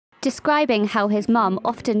Describing how his mum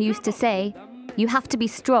often used to say, "You have to be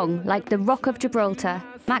strong, like the Rock of Gibraltar,"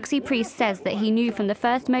 Maxi Priest says that he knew from the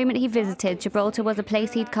first moment he visited Gibraltar was a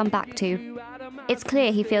place he'd come back to. It's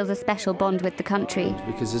clear he feels a special bond with the country.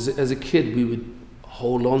 Because as a kid, we would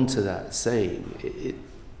hold on to that saying.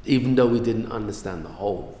 Even though we didn't understand the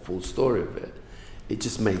whole full story of it, it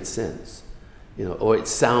just made sense, or it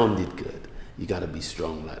sounded good. You got to be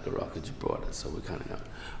strong like the Rock of Gibraltar. So we kind of got,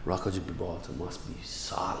 Rock of Gibraltar must be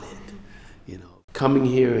solid, Coming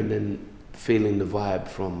here and then feeling the vibe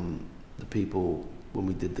from the people when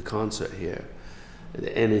we did the concert here,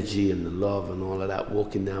 the energy and the love and all of that,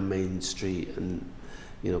 walking down Main Street and,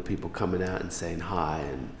 people coming out and saying hi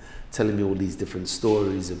and telling me all these different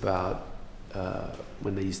stories about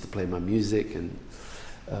when they used to play my music and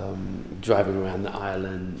driving around the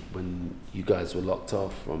island when you guys were locked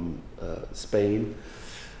off from Spain.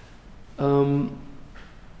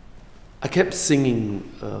 I kept singing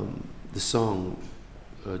the song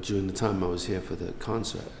during the time I was here for the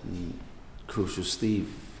concert, and Crucial Steve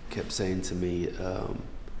kept saying to me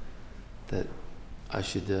that I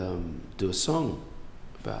should do a song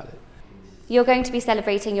about it. You're going to be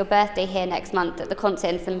celebrating your birthday here next month at the concert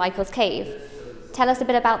in St. Michael's Cave. Tell us a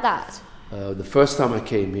bit about that. The first time I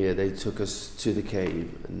came here, they took us to the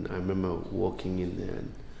cave, and I remember walking in there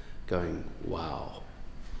and going, wow,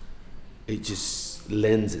 it just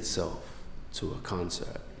lends itself to a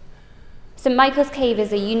concert. St. Michael's Cave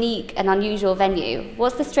is a unique and unusual venue.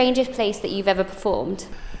 What's the strangest place that you've ever performed?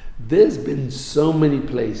 There's been so many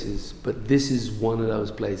places, but this is one of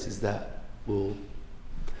those places that will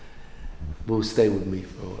stay with me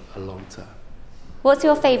for a long time. What's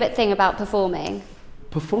your favourite thing about performing?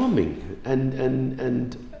 Performing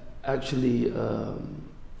and actually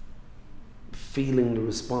feeling the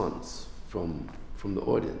response from the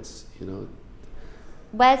audience,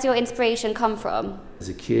 Where's your inspiration come from? As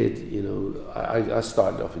a kid, I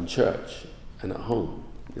started off in church and at home.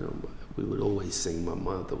 We would always sing. My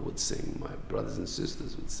mother would sing. My brothers and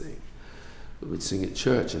sisters would sing. We would sing at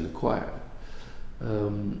church in the choir.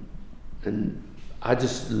 And I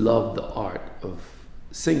just love the art of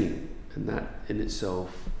singing, and that in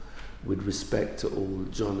itself, with respect to all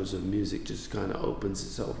genres of music, just kind of opens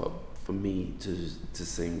itself up for me to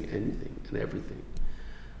sing anything and everything.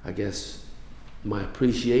 I guess my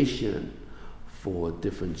appreciation for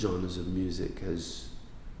different genres of music has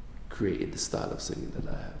created the style of singing that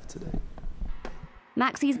I have today.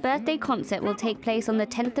 Maxi's birthday concert will take place on the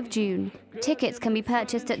 10th of June. Tickets can be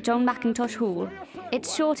purchased at John Mackintosh Hall.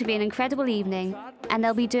 It's sure to be an incredible evening, and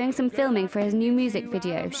they'll be doing some filming for his new music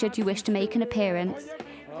video, should you wish to make an appearance.